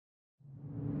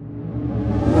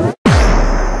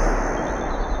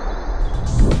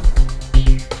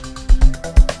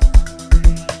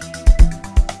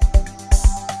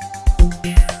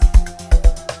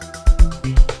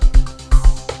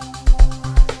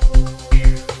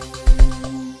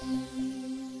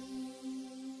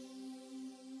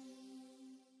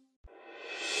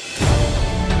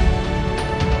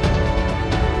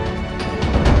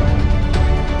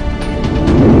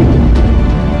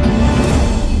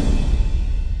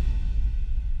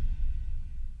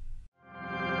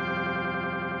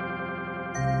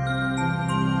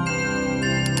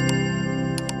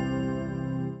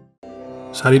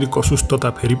शारीरिक सुस्थता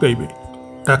फेरी पाइबे।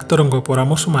 डाक्तर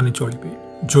परामर्श मानि चलिबे।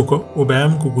 योग और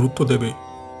व्यायाम को गुरुत्व देवे।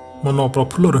 मन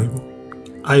प्रफुल्ल रहिबो।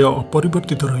 आय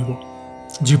अपरिवर्तित रहिबो।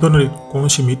 जीवन में कौन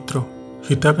मित्र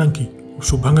हिताकांक्षी और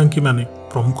शुभाकांक्षी माने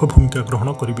प्रमुख भूमिका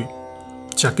ग्रहण करेंगे।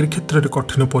 चाकरी क्षेत्र में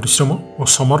कठिन परिश्रम और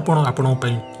समर्पण आपण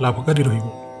लाभकारी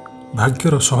रहिबो।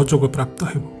 भाग्यर सहयोग प्राप्त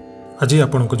हेबो। आज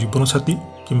आपण जीवनसाथी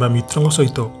किंबा मित्रों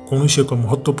सहित कौन एक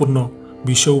महत्वपूर्ण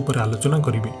विषय उपर आलोचना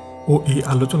करेंगे और यह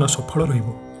आलोचना सफल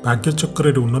रहिबो।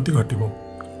 भाग्यचक्र उन्नति घटिबो।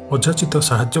 अजाचित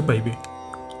साहाय्य पाइबे।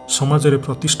 समाज में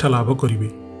प्रतिष्ठा लाभ करेंगे।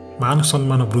 मान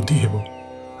सम्मान वृद्धि हेबो।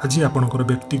 आज आपणकर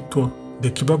व्यक्तित्व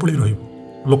देखिबा भली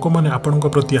रहिबो। लोक माने आपणक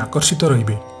प्रति आकर्षित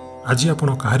रहिबे। आज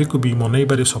आपण काहारी को भी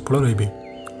मनइबारे सफल रहिबे।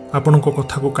 आपणक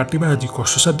कथा को काटिबा आज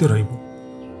कष्टसाध्य रहिबो।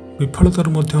 विफलतार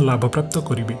मध्य लाभ प्राप्त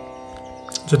करेंगे।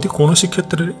 जदि कौनसी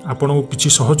क्षेत्र में आपको किसी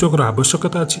सहयोगर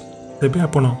आवश्यकता अच्छी तेबे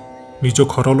आपण निज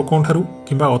घर लोकों ठारू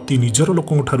किंबा अति निजर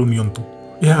लोकों ठारू नियंतु।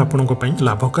 यह आपणक पई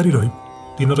लाभकारी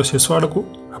रहिबो। दिनर शेष आड़को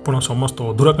आपण समस्त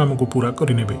अधूरा काम को पूरा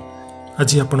करिनेबे।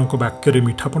 आज आपणक वाक्य रे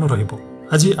मीठापन रहिबो।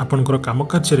 आज आपणकर काम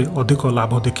कार्य अधिक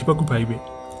लाभ देखा पाइबे।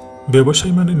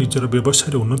 व्यवसायी माने निजर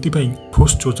व्यवसाय उन्नति पाई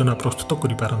ठोस योजना प्रस्तुत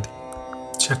करि पारंती।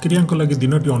 चाकरिया लगी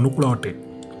दिनटी अनुकूल अटे।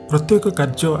 प्रत्येक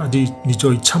कार्य आज निज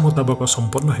इच्छा मुताबक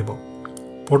संपन्न हेबो।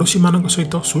 पड़ोशी मान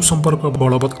सहित सुसंपर्क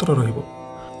बलवत्तर रहिबो।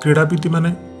 क्रीड़ाविद माने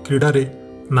क्रीडारे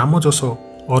नाम जश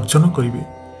अर्जन करिवे।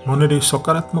 मन में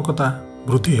सकारात्मकता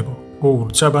वृद्धि हेबो और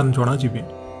ऊर्जावान जनाजिबे।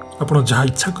 आपण जहाँ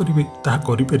इच्छा करिवे ताहा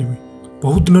करि परिबे।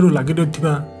 बहुत दिन लगी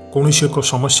रहिथिबा कौनसी एक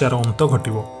समस्यार अंत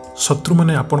घटिबो। शत्रु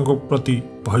माने आपण प्रति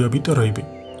भयभीत रहिबे।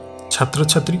 छात्र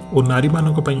छात्री और नारी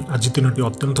मानक पई आज दिनटी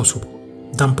अत्यंत शुभ।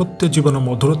 दाम्पत्य जीवन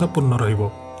मधुरतापूर्ण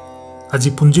रहिबो। आज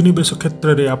पुंजीनिवेश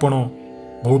क्षेत्र में आपण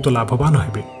बहुत लाभवान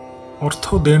हेबे।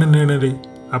 अर्थ देण नेण रे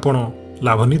आपण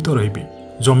लाभान्वित रहिबे।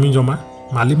 जमी जमा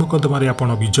माली मकदमारे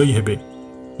आपण विजयी हेबे।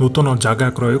 नूतन जागा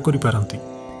क्रय करि पारंती।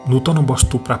 नूतन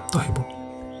वस्तु प्राप्त हेबो।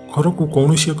 घर को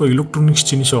कौनसी एक इलेक्ट्रोनिक्स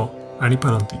जिनिस आनी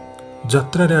पारंती।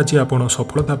 यात्रा रे आज आपण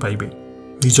सफलता पाइबे।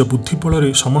 निज बुद्धि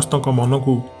बल समस्त मन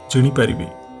को जिणी पारिबे।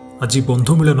 आज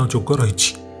बंधु मिलन योग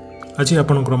रही। आज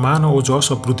आपणकर मान और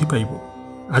जश वृद्धि पाइबो।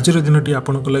 आज दिनटी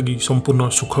आपणक लगी संपूर्ण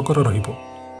सुखकर रहिबो।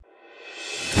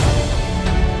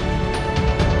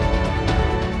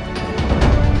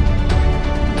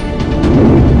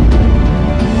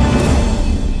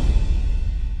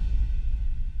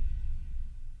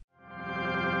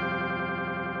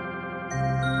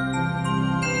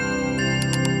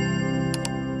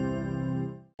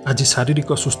 आज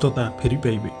शारीरिक सुस्थता फेरी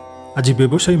पाइबे। आज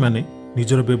व्यवसायी माने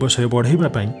निजर व्यवसाय बढ़ाइबा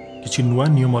पई किछि नुआ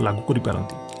नियम लागू करि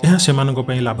पारंती। यह सेमानक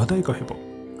पई लाभदायक हेबो।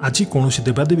 आज कौनसी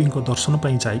देवादेवी दर्शन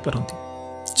पई जाई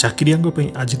पारंती। चाकरियांग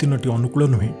पई आज दिनटी अनुकूल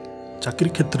नुहे। चाकरी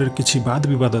क्षेत्र में किछि वाद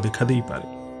विवाद देखा देई पारे।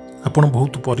 आपण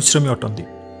बहुत परिश्रमी अटंती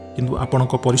किंतु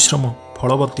आपणक परिश्रम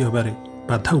फलवती होबारे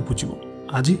बाधा उपजिबो।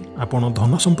 आज आपण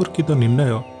धन संपर्कित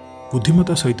निर्णय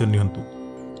बुद्धिमता सहित नियंतु।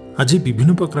 आज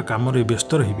विभिन्न प्रकार काम रे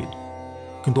व्यस्त रहिबे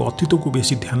किंतु अतीत को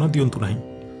बेसी ध्यान दियंतु नहीं।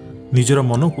 निजर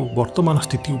मन को वर्तमान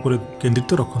स्थिति उपर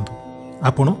केंद्रित रखंतु।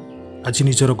 आपण आज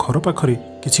निजर घर पाखरे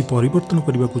किछि परिवर्तन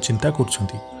करने को चिंता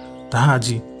करछंती ताहा आज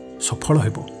सफल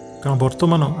हेबो। कारण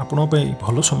वर्तमान आपण पई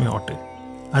भल समय अटे।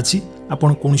 आज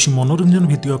आपण कोनोसी मनोरंजन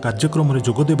भित्तिक कार्यक्रम रे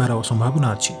जोग देबार संभावना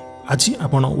अछि। आज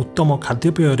आपण उत्तम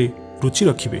खाद्यपेय रे रुचि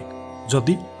रखिबे।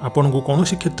 जदि आपण को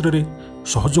कोनोसी क्षेत्र रे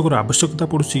सहयोगर आवश्यकता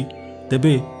पड़ुछि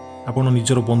तेबे आपण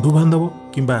निजर बंधु बांधव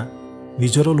किंबा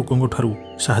निजर लोकों ठारू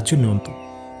साहाय्य नियंतु।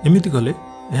 एमिति गले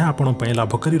यह आपण पई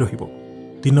लाभकारी रहिबो।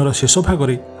 दिनर शेष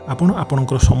भागरे आपण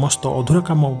आपणकर समस्त अधूरा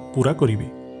काम पूरा करिवे।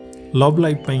 लव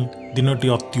लाइफ पई दिनटी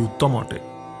अति उत्तम अटे।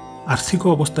 आर्थिक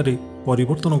अवस्था रे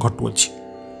परिवर्तन घटुअछि।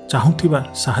 चाहुथिबा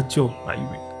साहाय्य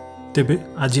पाइबे। तेबे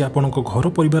आज आपणक घर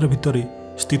परिवार भितरे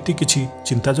स्थिति किछि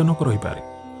चिंताजनक रहि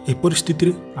पारे। ए परिस्थिति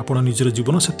रे आपण निजर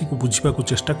जीवनसाथी को बुझिबा को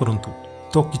चेष्टा करंतु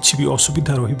तो किछि भी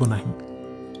असुविधा रहिबो नाही।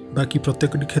 बाकी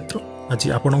प्रत्येक क्षेत्र आज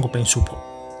आपणक पई शुभ।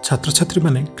 छात्र छात्री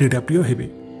माने क्रीड़ा प्रिय हेबे।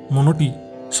 मनटी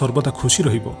सर्वदा खुशी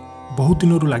रहिबो। बहुत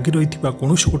दिन लगी रही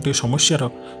कौनसी गोटे समस्यार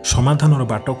समाधान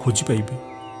बाट खोजी पाइबे।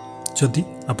 जदि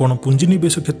आपण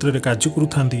पुंजीनिवेश क्षेत्र में कार्य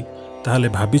करुथांती ताहले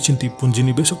भावी चिंती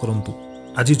पुंजीनिवेश करंतु।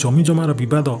 आज जमी जमार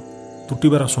विवाद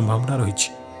तुटिबार संभावना रही।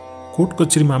 कोर्ट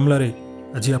कचेरी मामला रे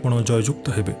आज आपण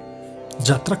जययुक्त हेबे।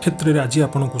 यात्रा क्षेत्र में आज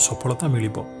आपण को सफलता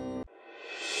मिलिबो।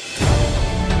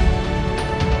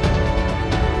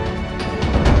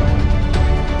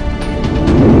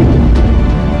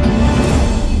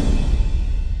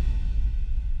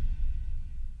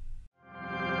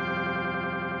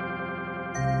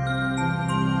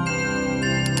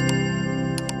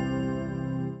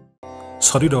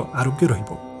 शरीर आरोग्य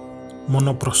रहिबो।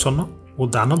 मन प्रसन्न और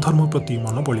दान धर्म प्रति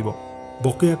मन बलिबो।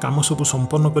 बकेया काम सबू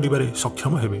संपन्न करिबारे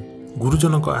सक्षम हेबे।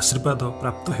 गुरुजनक आशीर्वाद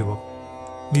प्राप्त हेब।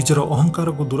 निजर अहंकार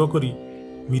को दूर करी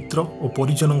मित्र और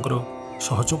परिजनकर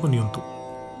सहयोग नियंतु।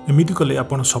 एमिति कले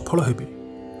आपण सफल हेबे।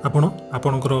 आपण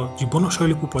आपणकर जीवन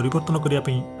शैली को परिवर्तन करिया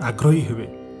पई आग्रही हेबे।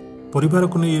 परिवार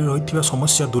को नहीं रही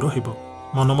समस्या दूर हेब।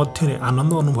 मन मध्य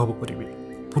आनंद अनुभव करिवे।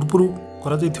 पूर्व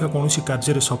करा जायथिबा कोनोसी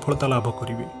कार्य सफलता लाभ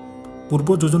करिवे।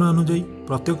 पूर्व योजना अनुଯାयी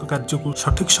प्रत्येक कार्य को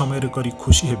सठिक समय करी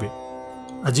खुशी हेबे।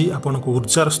 आज आपण को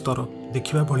ऊर्जार स्तर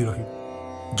देखिबा भली रही।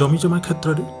 जमीजमा क्षेत्र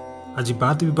में आज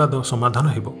वाद विवाद समाधान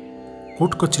हेब।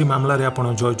 कोर्ट कचेरी मामला रे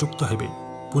आपण जययुक्त हेबे।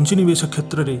 पुंजीनिवेश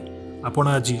क्षेत्र में आपण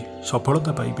आज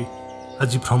सफलता पाइबे।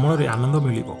 आज भ्रमण रे आनंद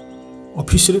मिलिबो।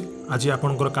 ऑफिस रे आज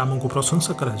आपणकर काम को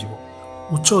प्रशंसा करा जिवो।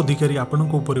 उच्च अधिकारी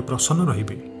आपणक ऊपर प्रसन्न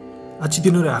रहिबे। आज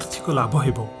दिन में आर्थिक लाभ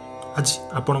हेबो। आज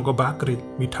आपणक बाक रे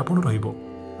मिठापण रहिबो।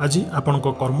 आज आपणक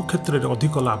कर्मक्षेत्र में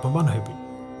अधिक लाभवान हेबे।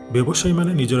 व्यवसायी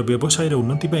माने निजर व्यवसाय रे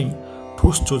उन्नति पई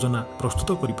ठोस योजना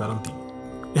प्रस्तुत करि पारंती।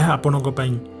 यह आपणक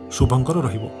पई शुभंकर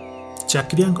रहिबो।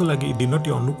 चाकरियांक लागि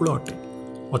दिनटी अनुकूल अटे।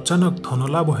 अचानक धन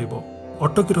लाभ हेबो।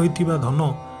 अटकी रहिथिबा धन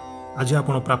आज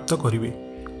आपण प्राप्त करिवे।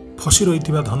 फसी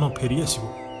रहिथिबा धन फेरी आसिबो।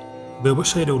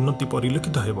 व्यवसाय रे उन्नति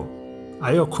परिलक्षित हेबो।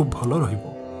 आय खूब भल रहिबो।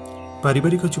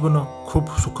 पारिवारिक जीवन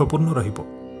खूब सुखपूर्ण रहिबो।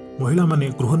 महिला माने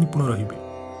गृह निपुण रहिबे।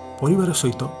 परिवार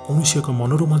सहित कौनसी एक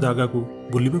मनोरम जगह को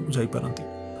बुलिबाकू जाई पारंती।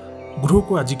 गृह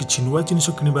को आज किछि नुआ जिनिस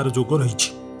किनिबार जोग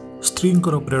रहिछि।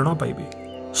 स्त्रींकर प्रेरणा पाइबे।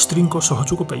 स्त्रींक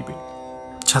सहयोग पाइबे।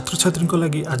 छात्र छात्रींक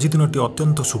लागि आज दिनटी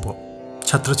अत्यंत शुभ।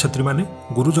 छात्र छात्री माने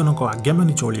गुरुजनक आज्ञा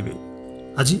मानि चलिबे।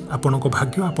 आज आपणक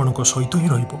भाग्य आपणक सहित ही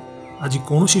रहिबो। आज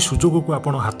कौनसी सुजोग को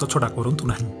आपण हाथ छड़ा करंतु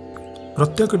नाही।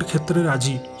 प्रत्येक क्षेत्र में आज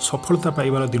सफलता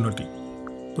पाइबार दिनटी।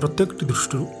 प्रत्येक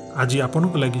दृष्टि आज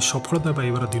आपणक लागि सफलता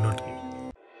पाइबार दिनटी।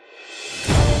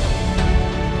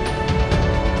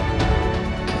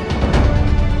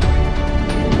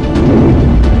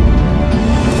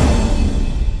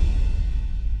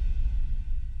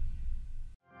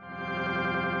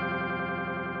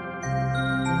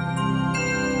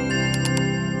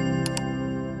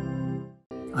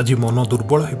 आज मन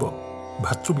दुर्बल हेब।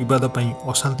 भातृ विवाद पई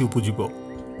अशांति उपजिब।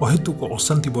 अहेतुक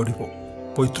अशांति बढ़िब।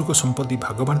 पैतृक संपत्ति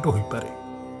भागबांट हो पारे।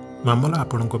 मामला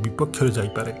आपणक विपक्ष रे जाई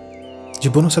पारे।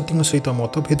 जीवनसाथी सहित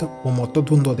मतभेद और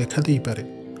मतद्वंद्व देखा देई पारे।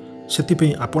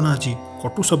 सेतिपई आपण आज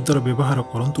कटु शब्दर व्यवहार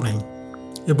करंतु नाही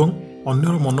एवं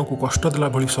अन्यर मन को कष्ट देला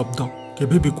भली शब्द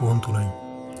केबे भी कहंतु नाही।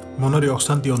 मन रे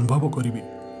अशांति अनुभव करिवे।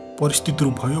 परिस्थिति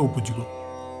भय उपजिब।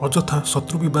 अजथा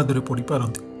शत्रु विवाद रे पड़ी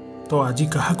पारंती। तो आज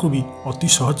क्या भी अति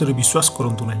सहजरे विश्वास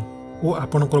करंतु नहीं और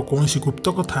आपणकर कौनसी गुप्त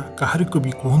कथा काहारी को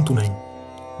भी कहंतु नहीं।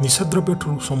 निशाद्रव्य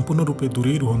ठू संपूर्ण रूपे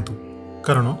दूरे रुहंतु।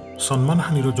 कारण सम्मान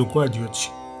हानिर जोग आज अच्छी।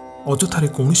 अजथारे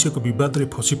कौनसी एक विवाद रे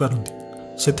फसी पारंती।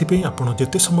 सेथिपई आपण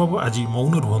जेते संभव आज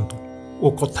मौन रुहंतु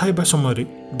और कथा हेबा समय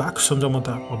बाक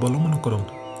संयमता अवलंबन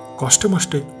करंतु। कष्टे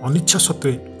मष्टे अनिच्छा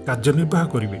सत्वे कार्यनिर्वाह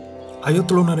करिवे। आय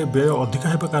तुलन में व्यय अधिक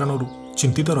हेबा कारणरू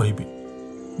चिंतित रहिबे।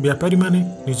 व्यापारी माने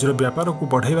निजर व्यापार को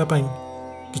बढ़ाइबा पई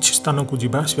किछि स्थान को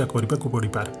जीवा आसिबा करबा को पड़ी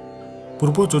पारे।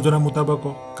 पूर्व योजना मुताबक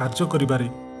कार्य करिबारे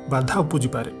बाधा उपजि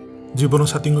पारे। जीवन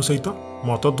साथी सहित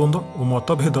मतद्वंद्व और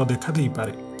मतभेद देखा दे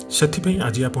पारे। सेथिपई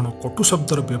आज आपण कटु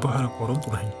शब्दर व्यवहार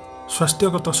करंतु नाही।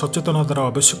 स्वास्थ्यगत सचेतनतार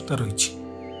आवश्यकता रही।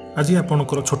 आज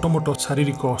आपणकर छोट मोट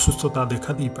शारीरिक असुस्थता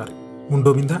देखा दे पारे।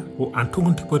 मुंडबिंधा और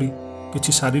आंठुगंठी परी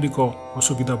किछि शारीरिक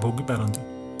असुविधा भोगी पारंती।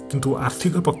 किंतु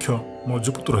आर्थिक पक्ष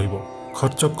मजबूत रहिबो।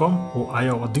 खर्च कम और आय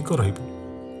अधिक रहिबो।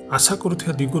 आशा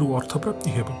करुथिया दिगरु अर्थ प्राप्ति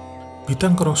हेबो।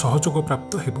 पितांकर सहयोग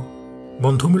प्राप्त हेबो।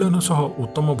 बंधु मिलन सह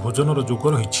उत्तम भोजनर जोग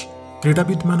रहिछि।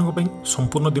 क्रीडाविद मानक पई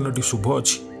संपूर्ण दिनटी शुभ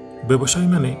अछि। व्यवसायी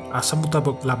माने आशा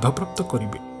मुताबक लाभ प्राप्त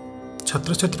करिवे।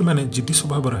 छात्र छात्री माने जिद्दी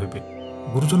स्वभाव हेबे।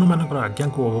 गुरुजन मानकर आज्ञा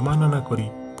को अवमानना करी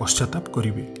पश्चाताप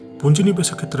करिवे।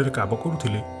 पुंजीनिवेश क्षेत्र में काम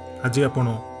करुथिले आज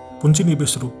आपण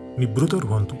पुंजीनिवेश निवृत्त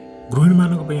रुहंतु। गृहिणी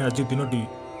मानक पई आज दिनटी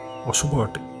अशुभ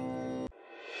अटे।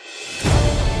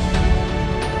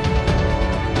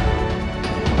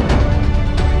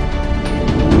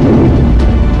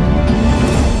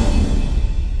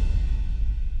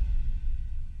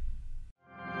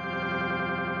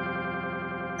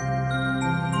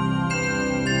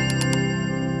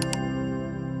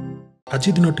 आज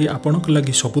दिनटी आपणक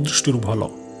लगी सबु दृष्टि भल।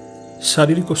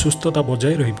 शारीरिक सुस्थता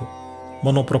बजाय रहिबो।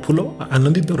 मन प्रफुल्ल और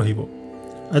आनंदित रहिबो।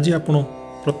 आज आपण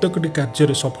प्रत्येकटी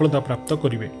कार्य सफलता प्राप्त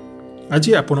करिवे।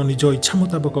 आज आपण निज इच्छा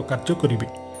मुताबक कार्य करिवे।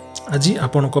 आज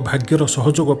आपणक भाग्यर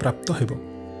सहयोग प्राप्त हेबो।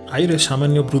 आय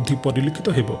सामान्य वृद्धि परिलक्षित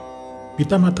हेबो।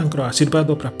 पितामातांकर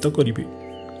आशीर्वाद प्राप्त करिवे।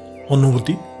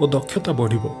 अनुभूति और दक्षता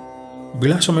बढ़िबो।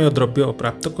 विलासमय द्रव्य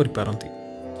प्राप्त करि पारंती।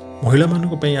 महिला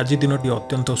मानक पई आज दिनटी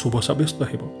अत्यंत शुभ साब्यस्त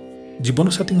हेबो।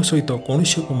 जीवनसाथी सहित कौन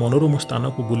एक मनोरम स्थान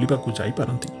को बुलवा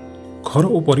जापारती। घर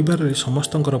और परिवार में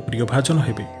समस्तंकर प्रिय भाजन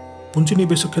हेबे।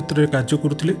 पुंजीनिवेश क्षेत्र में कार्य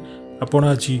करुले आपण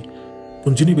आज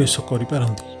पुंजीनिवेश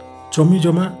करिपारंती। जमी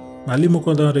जमा माली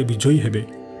मुकदमार विजयी हेबे।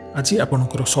 आज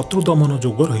आपणकर शत्रु दमन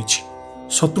जोग रही।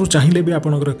 शत्रु चाहिए भी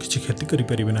आपणकर किसी क्षति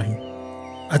करें ना।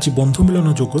 आज बंधु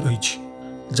मिलन जोग रही।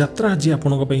 यात्रा आज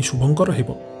आपण शुभंकर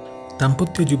हेब।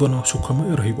 दाम्पत्य जीवन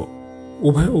सुखमय रहिब।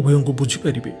 उभय उभय को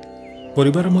बुझीपारे।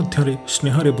 परिवार मध्य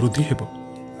स्नेह वृद्धि हेब।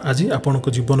 आज आपण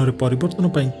जीवन में परिवर्तन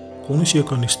कौन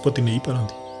एक निष्पत्ति नहीं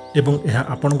पारंती एवं यह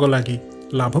आपण लगी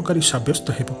लाभकारी साब्यस्त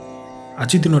हेब।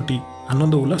 आज दिनटी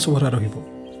आनंद उल्लास भरा रहिब।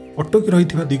 अटकी रही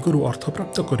दिगरू अर्थ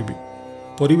प्राप्त करेंगे।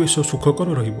 परिवेश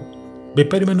सुखकर रहिब।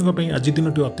 बेपारी मानी आज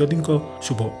दिनटी अत्यधिक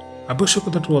शुभ।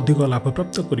 आवश्यकता अधिक लाभ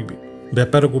प्राप्त करेंगे।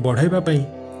 व्यापार को बढ़ाइवाई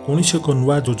कौन एक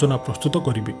नुआ योजना प्रस्तुत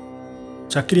करेंगे।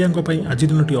 चाकरिया आज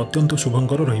दिनटी अत्यंत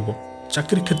शुभंकर रहिब।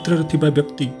 चाकरी क्षेत्र में थिबा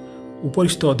व्यक्ति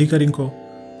उपरिस्थ अधिकारी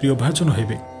प्रिय भाजन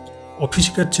हेबे। ऑफिस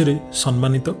कार्य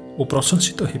सम्मानित और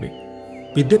प्रशंसित हेबे।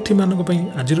 विद्यार्थी मानक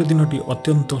आज दिनटी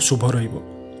अत्यंत शुभ रहिब।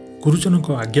 गुरुजन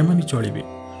आज्ञा मानि चलिबे।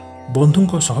 बंधु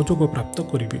सहयोग प्राप्त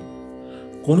करेंगे।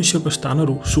 कौन एक स्थान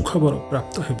सुखबर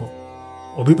प्राप्त हेब।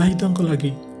 अविवाहित लगी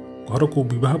घर को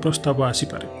विवाह प्रस्ताव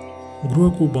आसीपारे। गृह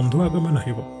को बंधु आगमन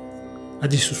हेब।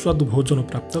 आज सुस्वादु भोजन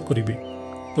प्राप्त करेंगे।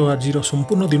 तो आज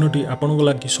संपूर्ण दिनटी आपण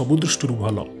लगी सबु दृष्टि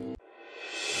भल।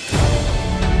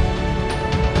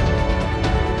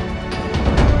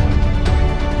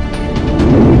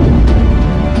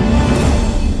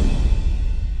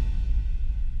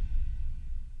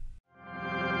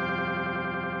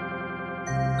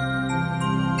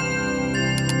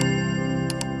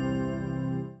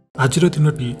 आज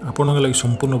दिनटी आपण लगी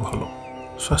संपूर्ण भल।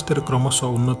 स्वास्थ्य क्रमशः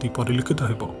उन्नति परिलक्षित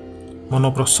हेब। मन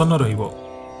प्रसन्न रहिब।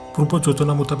 पूर्व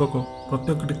योजना मुताबक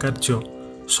प्रत्येक कार्य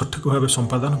सठिक भाव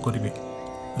संपादन करेंगे।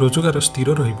 रोजगार स्थिर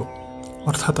रहिब।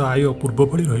 अर्थात आय पूर्व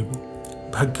भली रहिब।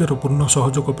 भाग्यर पूर्ण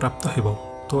सहयोग प्राप्त हेब।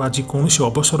 तो आज कौन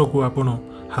अवसर को आपण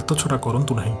हाथ छड़ा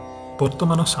करंतु नहीं।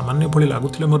 वर्तमान सामान्य भली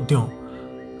लागुथिले मध्य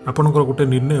आपणकर गोटे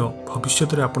निर्णय भविष्य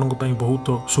में आपण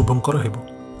बहुत शुभंकर हेब।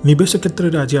 निवेश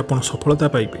क्षेत्र में आज आप सफलता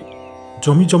पाइबे।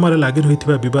 जमी जमार लगी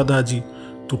रही बद आज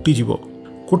तुटीजीव।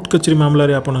 कोर्ट कचेरी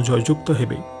मामलें आप जययुक्त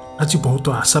हेबे। आज बहुत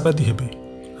आशावादी हेबे।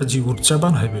 आज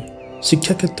ऊर्जावान हेबे।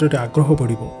 शिक्षा क्षेत्र में आग्रह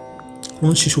बढ़।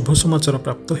 कौन शुभ समाचार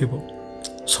प्राप्त हेब।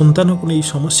 संतान को नहीं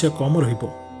समस्या कम रहिब।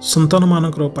 संतान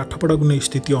मानकर पाठपढ़ा को नहीं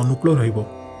स्थिति अनुकूल रहिब।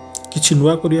 किछि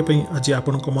नुआ करिया पई आज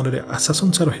आपनक मन में आशा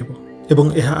संसार हेब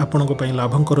एवं यह आपनक पई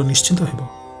लाभंकर निश्चित हेब।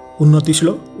 उन्नतिशील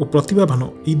और प्रतिभावान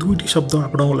ये दुईटी शब्द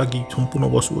आपण लगी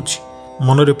संपूर्ण बसुअछि।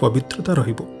 मन में पवित्रता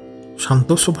रहिब।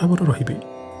 शांत स्वभाव रहिबे।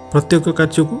 प्रत्येक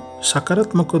कार्य को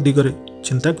सकारात्मक दिगरे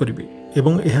चिंता करेंगे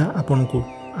एवं यह आपण को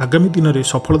आगामी दिन में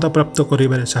सफलता प्राप्त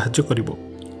करेबारे साहाय्य करिबो।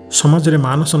 समाज में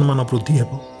मान सम्मान वृद्धि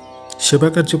हेब। सेवा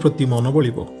कार्य प्रति मन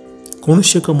बलिब। कौन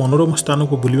एक मनोरम स्थान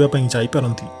को बुलवाई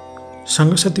जापारती।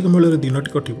 सांगसाथिक मेल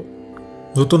दिनटी कटिब।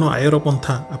 नूतन आयर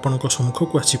पंथा आपण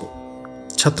सम्मुख को आसिब।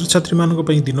 छात्र छात्री मानक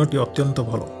दिनटी अत्यंत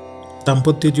भल।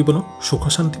 दाम्पत्य जीवन सुख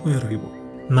शांतिमय रहिब।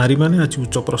 नारी माने आज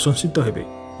उच्च प्रशंसित हेबे।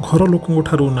 घर लोकों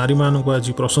ठारू नारी मानक आज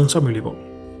प्रशंसा मिलिब।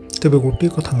 तेबे गोटे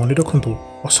कथा मन रखु।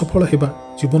 असफल हेबा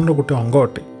जीवन गोटे अंग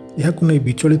अटे। यह नहीं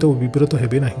विचलित और विब्रत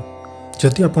हेबे नहीं।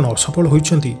 जदि आपण असफल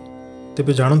होइछंती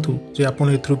तेबे जानतु जे आपण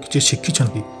एथरु किछि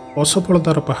शिखिछंती।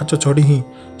 असफलतार पहाच चढ़ी ही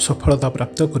सफलता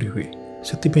प्राप्त करि हुए।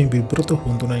 सेतिपई विब्रत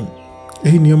हुंतु नहीं।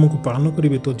 यही नियम को पालन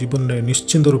करेंगे तो जीवन में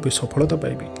निश्चिंत रूपे सफलता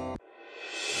पाइबे।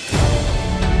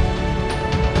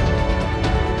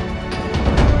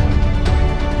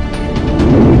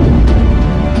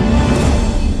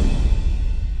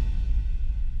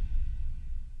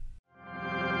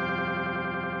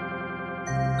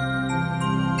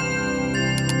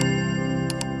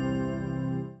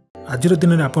 आज दिन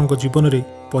में आपण जीवन में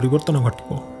परिवर्तन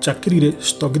घटिब। चाकरी रे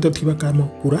स्थगित थिबा काम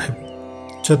पूरा हेब।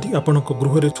 जदि आपण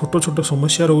गृह में छोट छोट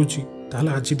समस्या रोचे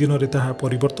ताहले आज दिन में ताहा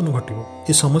परिवर्तन घटिब।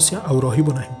 ये समस्या आउ रहिब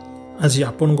नाही। आज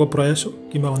आपण प्रयास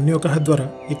किंबा अन्य कहा द्वारा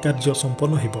ये कार्य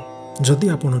संपन्न हेब। जदि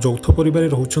आपण यौथ परिवार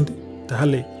रोचंती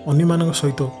ताहले अन्य मानक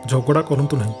सहित झगड़ा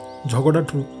करंतु नाही। झगड़ा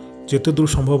ठू जेते दूर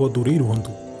संभव दूरे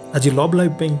रुहंतु। आज लव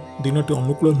लाइफ पे दिनटी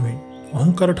अनुकूल नुहे।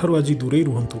 अहंकार ठारू आज दूरे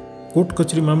रुहंतु। कोर्ट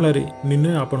कचेरी मामलें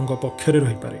निर्णय आपण पक्षरे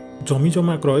रही पारे। जमी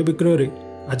जमा क्रय विक्रय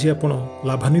आज आपण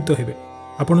लाभान्वित हेबे।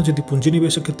 आपण जदि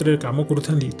पुंजीनिवेश क्षेत्र में काम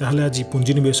करुथांती ताहले आज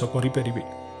पुंजीनिवेश करेंगे।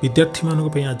 विद्यार्थी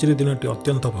मानक आज दिनटी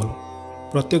अत्यंत भल।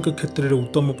 प्रत्येक क्षेत्र में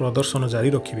उत्तम प्रदर्शन जारी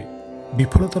रखिए।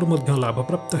 विफलतार मध्य लाभ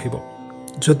प्राप्त हेब।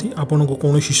 जदि आपण को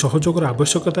कौन सहयोगर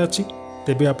आवश्यकता अच्छी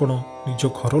तेबे आपण निज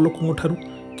घर लोकों ठारू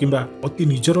किंबा अति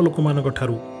निजर लोक मानक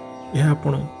ठारू यह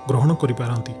आपण ग्रहण करि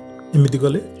पारंती। एमिति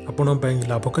गले आपण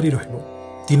लाभकारी रहिबो।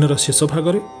 दिनर शेष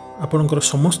भागरे आपणकर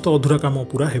समस्त अधूरा काम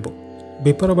पूरा हेब।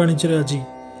 बेपार वाणिज्य आज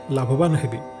लाभवान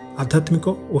हेबे। आध्यात्मिक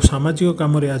और सामाजिक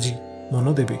काम आज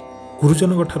मन देवे।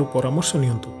 गुरुजन ठारू परामर्श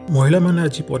नियंतु। महिला माने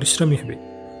आज परिश्रमी हेबे।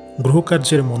 गृह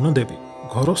कार्य मन देवे।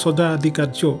 घर सजा आदि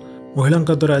कार्य महिला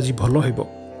द्वारा आज भल हेब।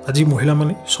 आज महिला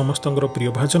माने समस्तंकर प्रिय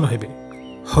भाजन हेबे।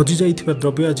 हजि जाइथिबा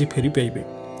द्रव्य आज फेरी पाइबे।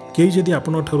 केही जदि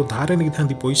आपण ठारू धार नहीं था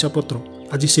पैसा पत्र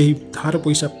आज से ही धार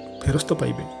पैसा फेरस्त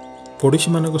पाइबे।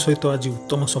 पड़ोशी मान सहित आज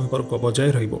उत्तम संपर्क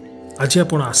बजाय रहिबो। आज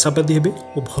आपण आशावादी हेबे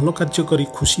और भल कार्य करी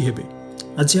खुशी हेबे।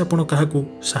 आज आपण काहाकू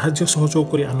साहाय्य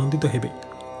सहयोग करी आनंदित हेबे।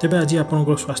 तेबे आज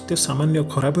आपणकर स्वास्थ्य सामान्य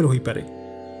खराब रही पारे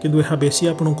किंतु यह बेसी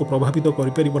आपण को प्रभावित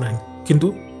करि परिबो नाही।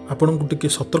 किंतु आपण को टिके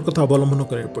सतर्कता अवलंबन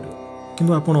करिया पड़ियो।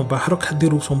 किंतु आपण बाहर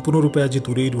खाद्य संपूर्ण रूपे आज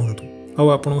दूरे रुहंतु। आउ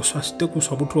आपण स्वास्थ्य को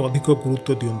सबुठु अधिक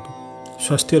गुरुत्व दियंतु।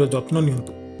 स्वास्थ्यर जत्न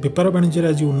नियंतु। बेपार वाणिज्य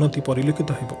आज उन्नति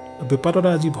परिलक्षित हेब। बेपार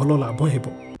आज भल लाभ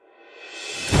हेब।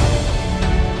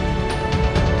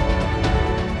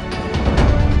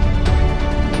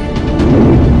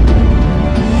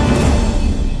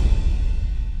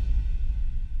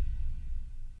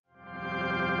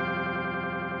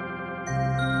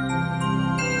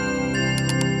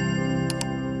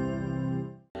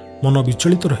 मन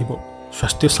विचलित रहिबो।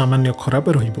 स्वास्थ्य सामान्य खराब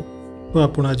रहिबो तो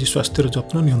आपण आज स्वास्थ्यर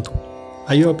जत्न नियंतु।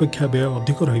 आय अपेक्षा व्यय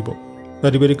अधिक रहिबो।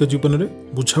 पारिवारिक जीवन में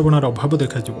बुझाबणार अभाव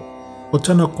देखाजिबो।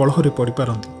 अचानक कलहरे पड़ी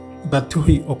पारंती। बाध्य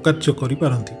होई अकार्य करि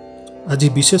पारंती। आज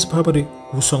विशेष भाव में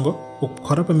कुसंग और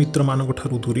खराब मित्र मानक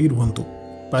ठारू दूरी रुहंतु।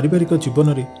 पारिवारिक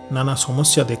जीवन में नाना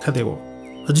समस्या देखादेव।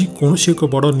 आज कौनसी एक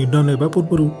बड़ निर्णय नेबा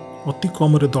पूर्व अति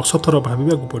कम 10 थर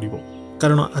भाविबाकू पड़िबो।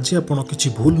 कारण आज आपण किछि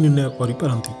भूल निर्णय करि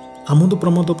पारंती। आमोद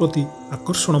प्रमोद प्रति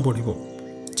आकर्षण बढ़िबो।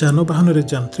 जानवाहन में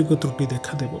यांत्रिक त्रुटि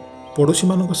देखादेव। पड़ोशी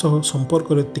मानक सह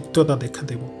संपर्क में तिक्तता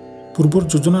देखादेव। पूर्व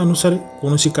योजना अनुसार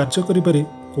कौनसी कार्य करिबारे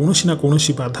कौनसी ना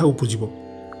कौनसी बाधा उपजिबो।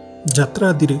 यात्रा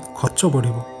आदि रे खर्च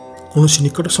बढ़िबो। कौनसी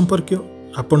निकट संपर्क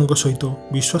आपणक सहित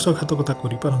विश्वासघातकता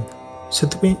करि पारंती।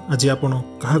 सेथिपई आज आपण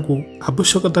काहाकू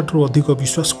आवश्यकता ठुर अधिक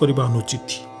विश्वास करबा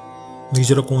अनुचित।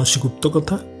 निजर कौनसी गुप्त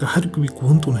कथा काहारिकू भी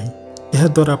कहंतु नहीं। एहा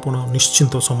द्वारा आपण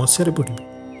निश्चिंत समस्या रे पड़िबो।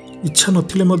 इच्छा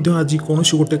नथिले मध्य आज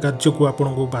कौनसी गोटे कार्य को आपण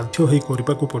को बाध्य होई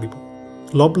करबाकू पड़िबो।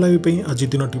 लव लाइफ पे आज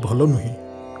दिनटी भल नुहे।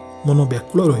 मन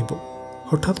व्याकुल रहिबो।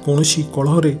 हठात कौनसी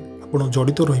कलहरे आपण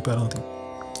जड़ित रही पारंती।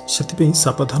 सेथिपई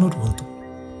सावधान रुहंतु।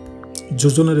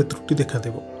 योजना रे त्रुटि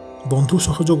देखादेव। बंधु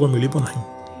सहयोग मिलिबो नाही।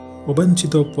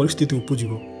 अवांछित परिस्थिति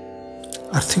उपजिबो।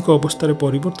 आर्थिक अवस्था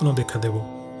परिवर्तन देखादेव।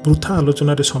 वृथा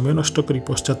आलोचना रे समय नष्ट करी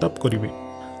पश्चाताप करिवे।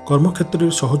 कर्मक्षेत्र में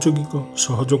सहयोगिक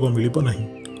सहयोग मिलिबो नाही।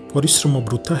 परिश्रम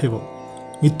वृथा हेब।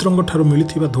 मित्रंग ठारू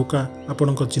मिलिथिबा धोखा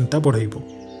आपणक चिंता बढ़ाइबो।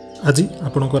 आज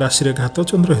आपणक राशि रे घात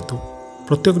चंद्र हेतु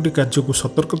प्रत्येकटी कार्य को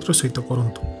सतर्कतार सहित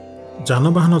करंतु।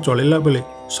 जानवाहन चलैला बेले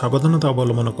सावधानता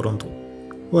अवलंबन करंतु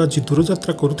और आज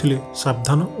दूरयात्रा करुथिले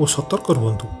सावधान और सतर्क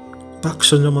रुहंतु। वाक्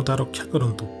संयमता रक्षा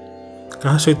करंतु।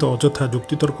 कहा सहित अजथा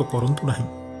जुक्तितर्क करंतु नाही।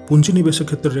 पुंजीनिवेश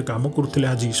क्षेत्र में काम करुथिले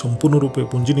आज संपूर्ण रूपे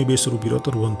पुंजीनिवेश विरत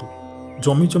रुहंतु।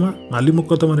 जमी जमा माली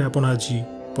मुकदमा आपण आज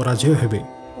पराजय हेबे।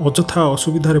 अजथा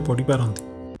असुविधा पड़ी पारंती।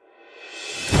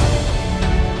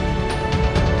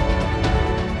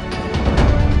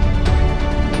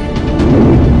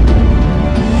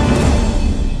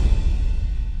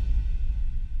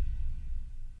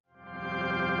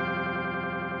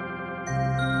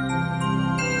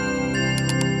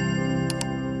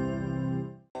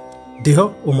 देह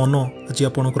और मन आज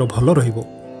आपणकर भल रहिबो।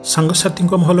 सांगसाथी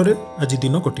महल रे आज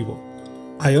दिन कटिबो।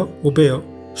 आय और व्यय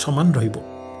समान रहिबो।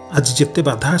 आज जेते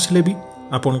बाधा आसिले भी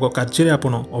आपण कार्य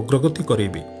आपण अग्रगति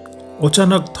करेबे।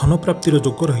 अचानक धन प्राप्तिर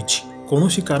जोग रही।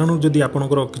 कौनसी कारण जदि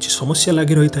आपणकर किछि समस्या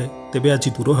लगी रही थाए तेबे आज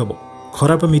दूर हेब।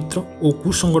 खराब मित्र और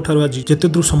कुसंग ठारू आज जेते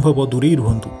दूर संभव दूरे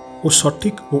रुहंतु और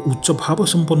सठिक और उच्च भाव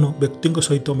संपन्न व्यक्ति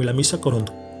सहित मिलामिशा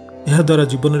करंतु। एहा द्वारा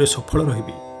जीवन में सफल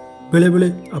रहिबे। बेले बेले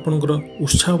आपणकर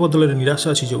उत्साह बदल निराशा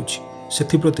आसी जाउछि।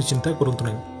 सेथिप्रति चिंता करंतु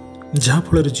नहीं। जहाँ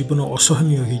फल जीवन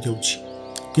असहनीय हो जाउछि।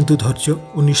 किंतु धैर्य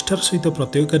और निष्ठार सहित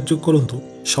प्रत्येक कार्य करंतु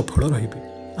सफल रहिबे।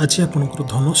 आज आपणकर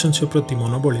धन संचय प्रति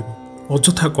मन बलिबो।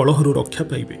 अजथा कलहरु रक्षा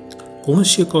पाइबे।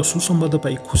 कौनसी एक सुसंवाद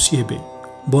पाई खुशी हेबे।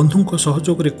 बंधुंक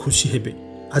सहयोग रे खुशी हेबे।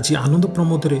 आज आनंद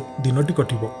प्रमोद रे दिनटी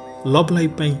कटिबो। लव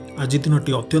लाइफ पाई आज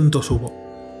दिनटी अत्यंत शुभ।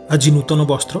 आज नूतन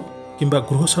वस्त्र किंबा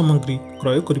गृह सामग्री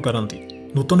क्रय करि पारंती।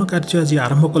 नूतन कार्य आज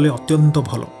आरंभ कले अत्यंत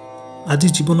भल। आज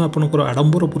जीवन आपणकर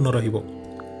आडंबरपूर्ण रहिबो।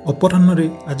 अपराह्न रे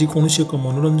आज कौनसी एक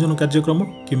मनोरंजन कार्यक्रम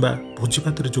किंबा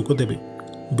भोजीभात जोग देवे।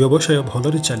 व्यवसाय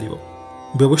भलरे चलिबो।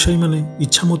 व्यवसायी माने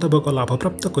इच्छा मुताबक लाभ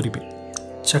प्राप्त करिवे।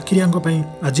 चाकरियांक पई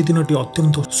आज दिनटी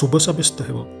अत्यंत शुभ साब्यस्त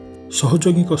हेबो।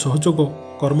 सहयोगिक सहयोग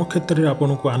कर्मक्षेत्र में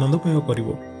आपन को आनंदमय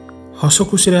करिवो। हस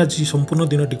खुशी आज संपूर्ण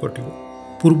दिनटी कटिबो।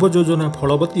 ପୂର୍ବ ଯୋଜନା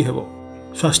ଫଳବତୀ ହେବ,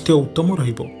 ସ୍ୱାସ୍ଥ୍ୟ ଉତ୍ତମ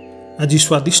ରହିବ। ଆଜି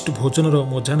ସ୍ୱାଦିଷ୍ଟ ଭୋଜନର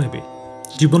ମଜା ନେବେ।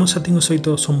 ଜୀବନସାଥୀଙ୍କ ସହିତ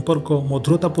ସମ୍ପର୍କ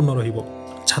ମଧୁରତାପୂର୍ଣ୍ଣ ରହିବ।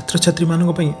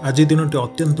 ଛାତ୍ରଛାତ୍ରୀମାନଙ୍କ ପାଇଁ ଆଜି ଦିନଟି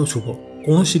ଅତ୍ୟନ୍ତ ଶୁଭ।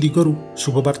 କୌଣସି ଦିଗରୁ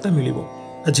ଶୁଭବାର୍ତ୍ତା ମିଳିବ।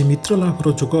 ଆଜି ମିତ୍ର ଲାଭର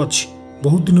ଯୋଗ ଅଛି।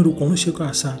 ବହୁତ ଦିନରୁ କୌଣସି ଏକ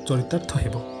ଆଶା ଚରିତାର୍ଥ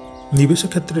ହେବ। ନିବେଶ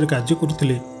କ୍ଷେତ୍ରରେ କାର୍ଯ୍ୟ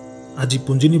କରୁଥିଲେ ଆଜି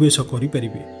ପୁଞ୍ଜିନିବେଶ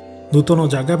କରିପାରିବେ। ନୂତନ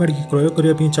ଜାଗା ବାଡ଼ି କ୍ରୟ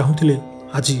କରିବା ପାଇଁ ଚାହୁଁଥିଲେ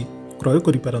ଆଜି କ୍ରୟ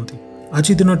କରିପାରନ୍ତି।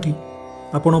 ଆଜି ଦିନଟି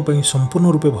ଆପଣଙ୍କ ପାଇଁ ସମ୍ପୂର୍ଣ୍ଣ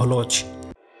ରୂପେ ଭଲ ଅଛି।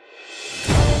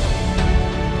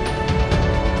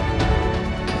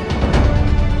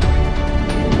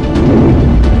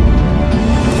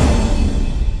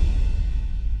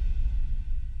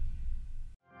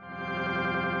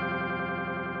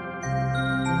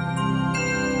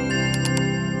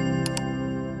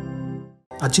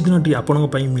 ଆଜି ଦିନଟି ଆପଣଙ୍କ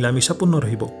ପାଇଁ ମିଳାମିଶାପୂର୍ଣ୍ଣ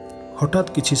ରହିବ। ହଠାତ୍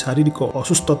କିଛି ଶାରୀରିକ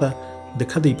ଅସୁସ୍ଥତା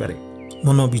ଦେଖାଦେଇପାରେ।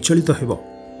 ମନ ବିଚଳିତ ହେବ।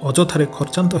 ଅଯଥାରେ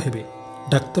ଖର୍ଚ୍ଚାନ୍ତ ହେବେ।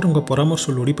 ଡାକ୍ତରଙ୍କ ପରାମର୍ଶ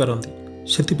ଲୋଡ଼ିପାରନ୍ତି।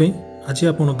 ସେଥିପାଇଁ ଆଜି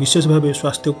ଆପଣ ବିଶେଷ ଭାବେ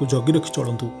ସ୍ୱାସ୍ଥ୍ୟକୁ ଜଗି ରଖି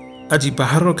ଚଳନ୍ତୁ। ଆଜି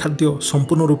ବାହାରର ଖାଦ୍ୟ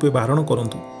ସମ୍ପୂର୍ଣ୍ଣ ରୂପେ ବାରଣ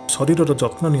କରନ୍ତୁ। ଶରୀରର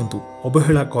ଯତ୍ନ ନିଅନ୍ତୁ।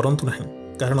 ଅବହେଳା କରନ୍ତୁ ନାହିଁ,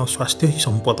 କାରଣ ସ୍ୱାସ୍ଥ୍ୟ ହିଁ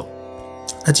ସମ୍ପଦ।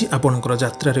 ଆଜି ଆପଣଙ୍କର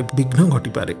ଯାତ୍ରାରେ ବିଘ୍ନ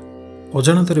ଘଟିପାରେ।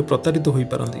 ଅଜାଣତରେ ପ୍ରତାରିତ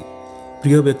ହୋଇପାରନ୍ତି।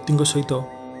 ପ୍ରିୟ ବ୍ୟକ୍ତିଙ୍କ ସହିତ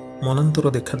ମନାନ୍ତର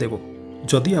ଦେଖାଦେବ।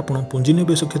 ଯଦି ଆପଣ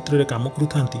ପୁଞ୍ଜିନିବେଶ କ୍ଷେତ୍ରରେ କାମ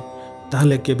କରୁଥାନ୍ତି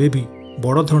ତାହେଲେ କେବେ ବି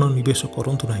ବଡ଼ ଧରଣ ନିବେଶ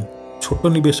କରନ୍ତୁ ନାହିଁ। ଛୋଟ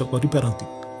ନିବେଶ କରିପାରନ୍ତି।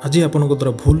 ଆଜି ଆପଣଙ୍କ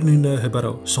ଦ୍ୱାରା ଭୁଲ ନିର୍ଣ୍ଣୟ ହେବାର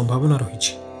ସମ୍ଭାବନା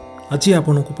ରହିଛି। ଆଜି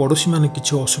ଆପଣଙ୍କୁ ପଡ଼ୋଶୀମାନେ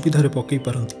କିଛି ଅସୁବିଧାରେ ପକାଇ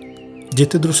ପାରନ୍ତି।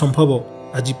 ଯେତେ ଦୂର ସମ୍ଭବ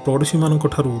ଆଜି ପଡ଼ୋଶୀମାନଙ୍କ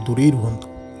ଠାରୁ ଦୂରେଇ ରୁହନ୍ତୁ।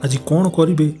 ଆଜି କ'ଣ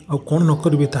କରିବେ ଆଉ କ'ଣ ନ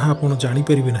କରିବେ ତାହା ଆପଣ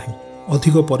ଜାଣିପାରିବେ ନାହିଁ।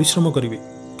 ଅଧିକ ପରିଶ୍ରମ କରିବେ,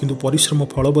 କିନ୍ତୁ ପରିଶ୍ରମ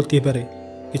ଫଳବତୀ ହେବାରେ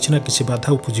କିଛି ନା କିଛି ବାଧା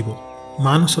ଉପୁଜିବ।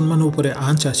 ମାନ ସମ୍ମାନ ଉପରେ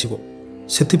ଆଞ୍ଚ ଆସିବ।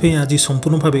 ସେଥିପାଇଁ ଆଜି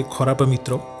ସମ୍ପୂର୍ଣ୍ଣ ଭାବେ ଖରାପ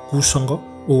ମିତ୍ର, କୁସଙ୍ଗ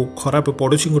ଓ ଖରାପ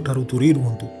ପଡ଼ୋଶୀଙ୍କ ଠାରୁ ଦୂରେଇ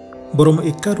ରୁହନ୍ତୁ। ବରଂ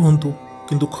ଏକା ରୁହନ୍ତୁ,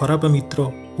 କିନ୍ତୁ ଖରାପ ମିତ୍ର,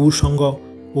 କୁସଙ୍ଗ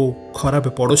ଓ ଖରାପ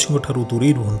ପଡ଼ୋଶୀଙ୍କ ଠାରୁ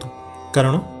ଦୂରେଇ ରୁହନ୍ତୁ।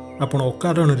 କାରଣ ଆପଣ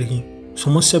ଅକାରଣରେ ହିଁ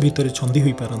ସମସ୍ୟା ଭିତରେ ଛନ୍ଦି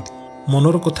ହୋଇପାରନ୍ତି।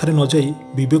 ମନର କଥାରେ ନ ଯାଇ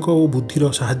ବିବେକ ଓ ବୁଦ୍ଧିର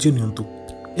ସାହାଯ୍ୟ ନିଅନ୍ତୁ।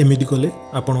 ଏମିତି କଲେ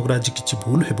ଆପଣଙ୍କର ଆଜି କିଛି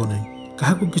ଭୁଲ ହେବ ନାହିଁ।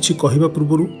 କାହାକୁ କିଛି କହିବା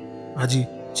ପୂର୍ବରୁ ଆଜି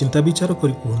ଚିନ୍ତା ବିଚାର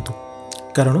କରି କୁହନ୍ତୁ,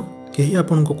 କାରଣ କେହି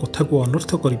ଆପଣଙ୍କ କଥାକୁ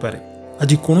ଅନର୍ଥ କରିପାରେ।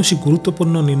 ଆଜି କୌଣସି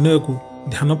ଗୁରୁତ୍ୱପୂର୍ଣ୍ଣ ନିର୍ଣ୍ଣୟକୁ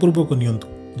ଧ୍ୟାନପୂର୍ବକ ନିଅନ୍ତୁ।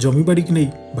 ଜମିବାଡ଼ିକି ନେଇ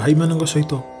ଭାଇମାନଙ୍କ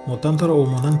ସହିତ ମତାନ୍ତର ଓ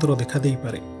ମନାନ୍ତର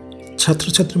ଦେଖାଦେଇପାରେ।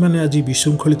 ଛାତ୍ରଛାତ୍ରୀମାନେ ଆଜି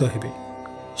ବିଶୃଙ୍ଖଳିତ ହେବେ।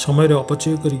 ସମୟରେ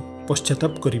ଅପଚୟ କରି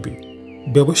ପଶ୍ଚାତାପ କରିବେ।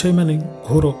 ବ୍ୟବସାୟୀମାନେ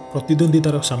ଘୋର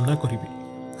ପ୍ରତିଦ୍ୱନ୍ଦ୍ୱିତାର ସାମ୍ନା କରିବେ।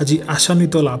 ଆଜି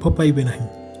ଆଶାନ୍ୱିତ ଲାଭ ପାଇବେ ନାହିଁ।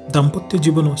 ଦାମ୍ପତ୍ୟ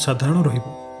ଜୀବନ ସାଧାରଣ ରହିବ।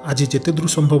 ଆଜି ଯେତେ ଦୂର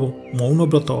ସମ୍ଭବ ମୌନ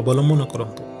ବ୍ରତ ଅବଲମ୍ବନ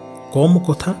କରନ୍ତୁ। କମ୍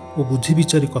କଥା ଓ ବୁଝି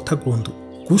ବିଚାରି କଥା କୁହନ୍ତୁ।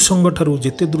 କୁସଙ୍ଗଠାରୁ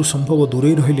ଯେତେ ଦୂର ସମ୍ଭବ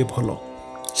ଦୂରେଇ ରହିଲେ ଭଲ।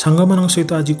 ସାଙ୍ଗମାନଙ୍କ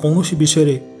ସହିତ ଆଜି କୌଣସି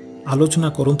ବିଷୟରେ ଆଲୋଚନା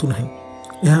କରନ୍ତୁ ନାହିଁ।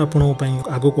 ଏହା ଆପଣଙ୍କ ପାଇଁ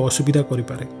ଆଗକୁ ଅସୁବିଧା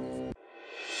କରିପାରେ।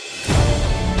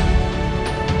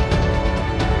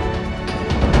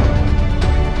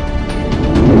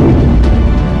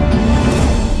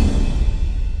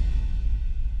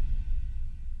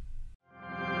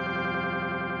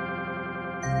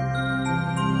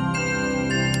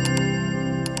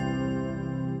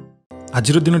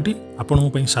 ଆଜିର ଦିନଟି ଆପଣଙ୍କ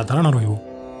ପାଇଁ ସାଧାରଣ ରହିବ।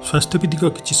 ସ୍ୱାସ୍ଥ୍ୟଭିତ୍ତିକ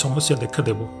କିଛି ସମସ୍ୟା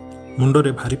ଦେଖାଦେବ।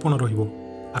 ମୁଣ୍ଡରେ ଭାରିପଣ ରହିବ।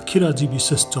 ଆଖିର ଆଜି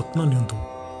ବିଶେଷ ଯତ୍ନ ନିଅନ୍ତୁ।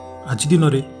 ଆଜି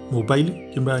ଦିନରେ ମୋବାଇଲ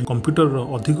କିମ୍ବା କମ୍ପ୍ୟୁଟରର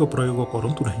ଅଧିକ ପ୍ରୟୋଗ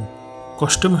କରନ୍ତୁ ନାହିଁ।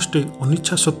 କଷ୍ଟେମଷ୍ଟେ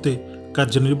ଅନିଚ୍ଛା ସତ୍ତ୍ୱେ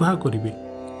କାର୍ଯ୍ୟନିର୍ବାହ କରିବେ।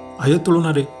 ଆୟ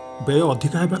ତୁଳନାରେ ବ୍ୟୟ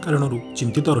ଅଧିକା ହେବା କାରଣରୁ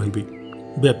ଚିନ୍ତିତ ରହିବେ।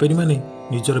 ବ୍ୟାପାରୀମାନେ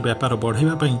ନିଜର ବ୍ୟାପାର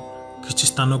ବଢ଼ାଇବା ପାଇଁ କିଛି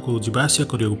ସ୍ଥାନକୁ ଯିବା ଆସିବା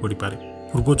କରିବାକୁ ପଡ଼ିପାରେ।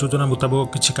 ପୂର୍ବ ଯୋଜନା ମୁତାବକ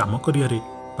କିଛି କାମ କରିବାରେ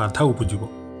ବାଧା ଉପୁଜିବ।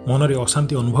 ମନରେ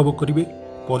ଅଶାନ୍ତି ଅନୁଭବ କରିବେ।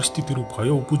 ପରିସ୍ଥିତିରୁ ଭୟ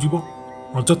ଉପୁଜିବ।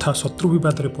 ଅଯଥା ଶତ୍ରୁ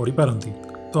ବିବାଦରେ ପଡ଼ିପାରନ୍ତି।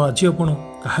 ତ ଆଜି ଆପଣ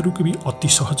କାହାରିକୁ ବି ଅତି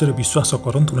ସହଜରେ ବିଶ୍ୱାସ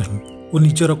କରନ୍ତୁ ନାହିଁ ଓ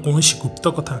ନିଜର କୌଣସି ଗୁପ୍ତ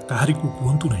କଥା କାହାରିକୁ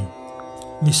କୁହନ୍ତୁ ନାହିଁ।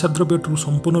 ନିଶାଦ୍ରବ୍ୟଠାରୁ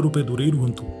ସମ୍ପୂର୍ଣ୍ଣ ରୂପେ ଦୂରେଇ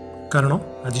ରୁହନ୍ତୁ, କାରଣ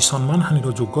ଆଜି ସମ୍ମାନହାନିର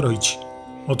ଯୋଗ ରହିଛି।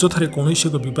 ଅଯଥାରେ କୌଣସି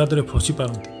ଏକ ବିବାଦରେ ଫସି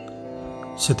ପାରନ୍ତି।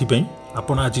 ସେଥିପାଇଁ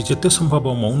ଆପଣ ଆଜି ଯେତେ ସମ୍ଭବ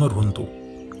ମୌନ ରୁହନ୍ତୁ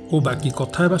ଓ ବାକି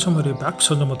କଥା ହେବା ସମୟରେ ବାକ୍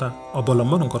ସଂଯମତା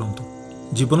ଅବଲମ୍ବନ କରନ୍ତୁ।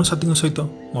 ଜୀବନସାଥୀଙ୍କ ସହିତ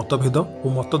ମତଭେଦ ଓ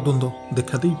ମତଦ୍ୱନ୍ଦ୍ୱ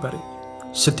ଦେଖାଦେଇପାରେ।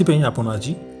 ସେଥିପାଇଁ ଆପଣ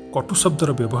ଆଜି କଟୁ ଶବ୍ଦର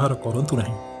ବ୍ୟବହାର କରନ୍ତୁ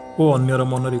ନାହିଁ ଓ ଅନ୍ୟର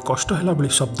ମନରେ କଷ୍ଟ ହେଲା ଭଳି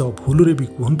ଶବ୍ଦ ଭୁଲରେ ବି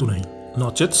କୁହନ୍ତୁ ନାହିଁ,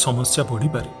 ନଚେତ୍ ସମସ୍ୟା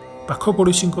ବଢ଼ିପାରେ। ପାଖ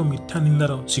ପଡ଼ୋଶୀଙ୍କ ମିଥ୍ୟା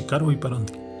ନିନ୍ଦାର ଶିକାର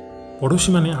ହୋଇପାରନ୍ତି।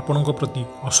 ପଡ଼ୋଶୀମାନେ ଆପଣଙ୍କ ପ୍ରତି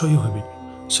ଅସହ୍ୟ ହେବେ।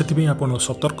 ସେଥିପାଇଁ ଆପଣ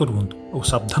ସତର୍କ ରୁହନ୍ତୁ ଓ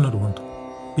ସାବଧାନ ରୁହନ୍ତୁ।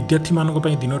 ବିଦ୍ୟାର୍ଥୀମାନଙ୍କ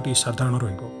ପାଇଁ ଦିନଟି ସାଧାରଣ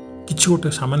ରହିବ। କିଛି ଗୋଟେ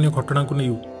ସାମାନ୍ୟ ଘଟଣାକୁ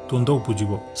ନେଇ ଦ୍ୱନ୍ଦ୍ୱ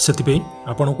ଉପୁଜିବ। ସେଥିପାଇଁ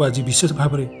ଆପଣଙ୍କୁ ଆଜି ବିଶେଷ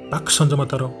ଭାବରେ ବାକ୍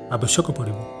ସଂଯମତାର ଆବଶ୍ୟକ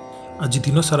ପଡ଼ିବ। ଆଜି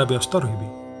ଦିନସାରା ବ୍ୟସ୍ତ ରହିବେ।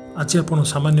 ଆଜି ଆପଣ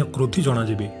ସାମାନ୍ୟ କ୍ରୋଧୀ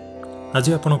ଜଣାଯିବେ। ଆଜି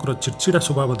ଆପଣଙ୍କର ଚିଡ଼ଚିଡ଼ା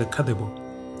ସ୍ୱଭାବ ଦେଖାଦେବ।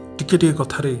 ଟିକେ ଟିକେ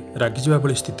କଥାରେ ରାଗିଯିବା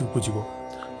ଭଳି ସ୍ଥିତି ଉପୁଜିବ।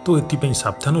 ତ ଏଥିପାଇଁ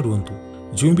ସାବଧାନ ରୁହନ୍ତୁ।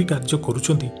 ଯେଉଁ ବି କାର୍ଯ୍ୟ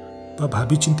କରୁଛନ୍ତି ବା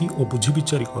ଭାବିଚିନ୍ତି ଓ ବୁଝି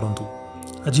ବିଚାରି କରନ୍ତୁ।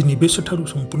 ଆଜି ନିବେଶ ଠାରୁ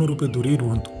ସମ୍ପୂର୍ଣ୍ଣ ରୂପେ ଦୂରେଇ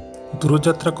ରୁହନ୍ତୁ।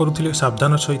 ଦୂରଯାତ୍ରା କରୁଥିଲେ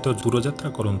ସାବଧାନ ସହିତ ଦୂରଯାତ୍ରା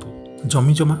କରନ୍ତୁ।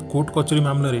 जमीजमा कोर्ट कचेरी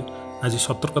मामलें आज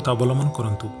सतर्कता अवलम्बन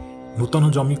करंतु। नूतन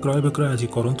जमी क्रय विक्रय आज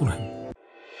करंतु नहीं।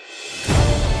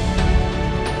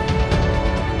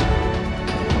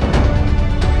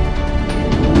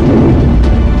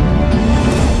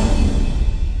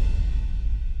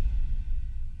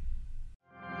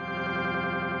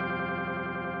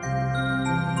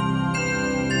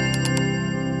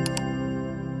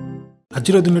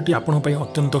 आजिर दिनटी आपण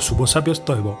अत्यंत शुभ सब्यस्त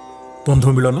हो।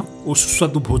 बंधु मिलन और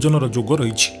सुस्वादु भोजनर जोग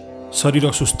रही। शरीर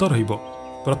सुस्थ रहिबो।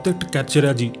 प्रत्येक कार्य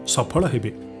आज सफल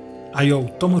हेबे। आय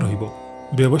उत्तम रहिबो।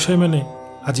 व्यवसायी माने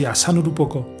आज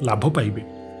आशानुरूपक लाभ पाइबे।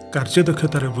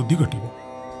 कार्यदक्षतार वृद्धि घटिबो।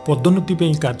 पदोन्नति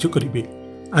पे कार्य करिबे।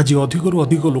 आज अधिकरु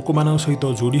अधिक लोक मान सहित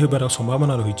जोड़ी हेबार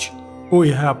संभावना रही और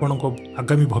यह आपणक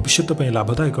आगामी भविष्य पे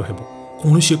लाभदायक हेबो।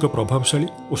 कौनसी एक प्रभावशाली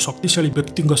और शक्तिशाली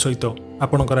व्यक्ति सहित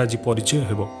आपणकर आज परिचय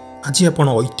हेबो। आज आपण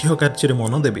ऐतिह्य कार्य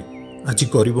मन देबे। आज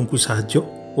गरीबों को साहाय्य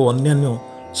और अन्यान्य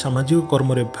सामाजिक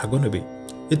कर्म रे भाग नेबे।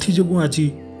 एथिजोगु आज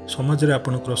समाज रे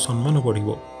आपणकर सम्मान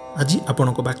बढ़िबो। आज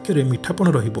आपणक वाक्य रे मिठापण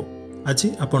रहिबो। आज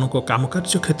आपणक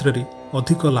कामकार्य क्षेत्र रे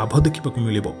अधिक लाभ देखिबाकु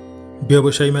मिलिबो।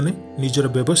 व्यवसायी माने निजर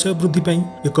व्यवसाय वृद्धि पाई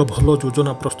एक भल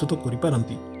योजना प्रस्तुत करि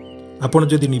पारंती। आपण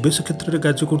जदि निवेश क्षेत्र रे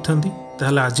कार्य करथांती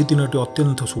ताहाले आज दिनटी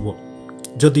अत्यंत शुभ।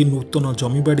 जदि नूतन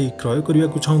जमी बाड़ी क्रय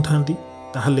करियाकु चाहुथांती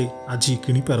ताहाले आज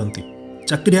किनि पारंती।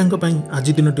 चाकरियांक पई आज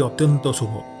दिनटी अत्यंत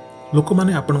शुभ। लोक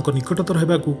माने आपणक निकटतर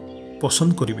हेबाकू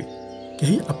पसंद करिवे।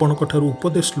 केही आपणक ठारू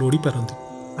उपदेश लोड़ी पारंती।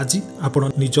 आज आपण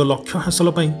निज लक्ष्य हासिल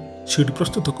पई सीडी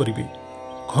प्रस्तुत करिवे।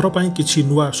 घर पई किछि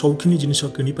नुआ शौखिनी जिनिस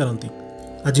किनि पारंती।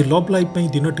 आज लव लाइफ पई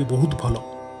दिनटी बहुत भल।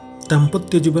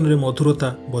 दाम्पत्य जीवन रे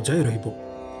मधुरता बजाय रहिबो।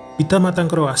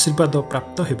 पितामातांकर आशीर्वाद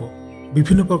प्राप्त हेबो।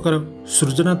 विभिन्न प्रकार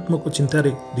सृजनात्मक चिंतार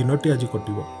दिनटी आज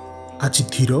कटिबो। आज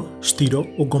धीर स्थिर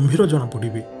और गंभीर जना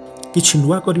पड़े। किछि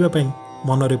नुआ करबा पई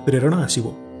मनरे प्रेरणा आसीबो।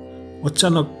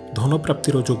 अचानक धन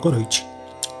प्राप्तिर जोग रही।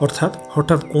 अर्थात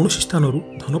हठात कौन स्थान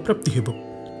धन प्राप्ति हेबो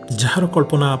जार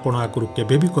कल्पना आपण आगु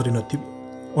केबे भी करि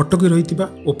नथिबे। अटकी रहितिबा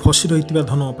और फसी रहितिबा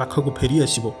धन पाखक फेरी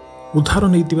आसीबो। उद्धार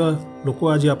नैतिबा लोक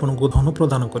आज आपनको धन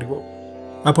प्रदान करिवो।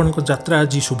 आपणक यात्रा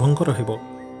आज शुभंकर हेबो।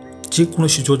 जे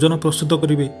कोनोसी योजना प्रस्तुत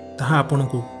करिवे ताहा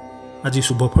आपनको आज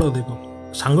शुभफल देबो।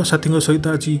 सांगसाथी सहित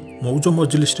आज मौज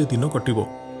मजलिस दिन कटिबो।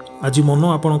 आज मन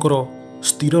आपणकर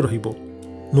स्थिर रहिबो।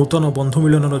 नूतन बंधु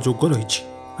मिलनर जोग रही।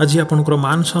 आज आपणकर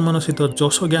मान सम्मान सहित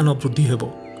जश ज्ञान वृद्धि हेबो।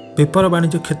 बेपार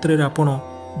वाणिज्य क्षेत्र में आपण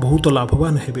बहुत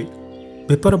लाभवान हेबे।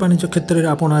 बेपार वाणिज्य क्षेत्र में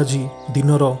आपण आज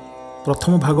दिनर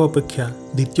प्रथम भाग अपेक्षा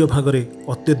द्वितीय भाग में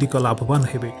अत्यधिक लाभवान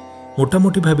हेबे।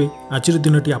 मोटामोटी भावे आज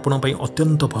दिनटी आपण पई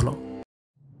अत्यंत भल।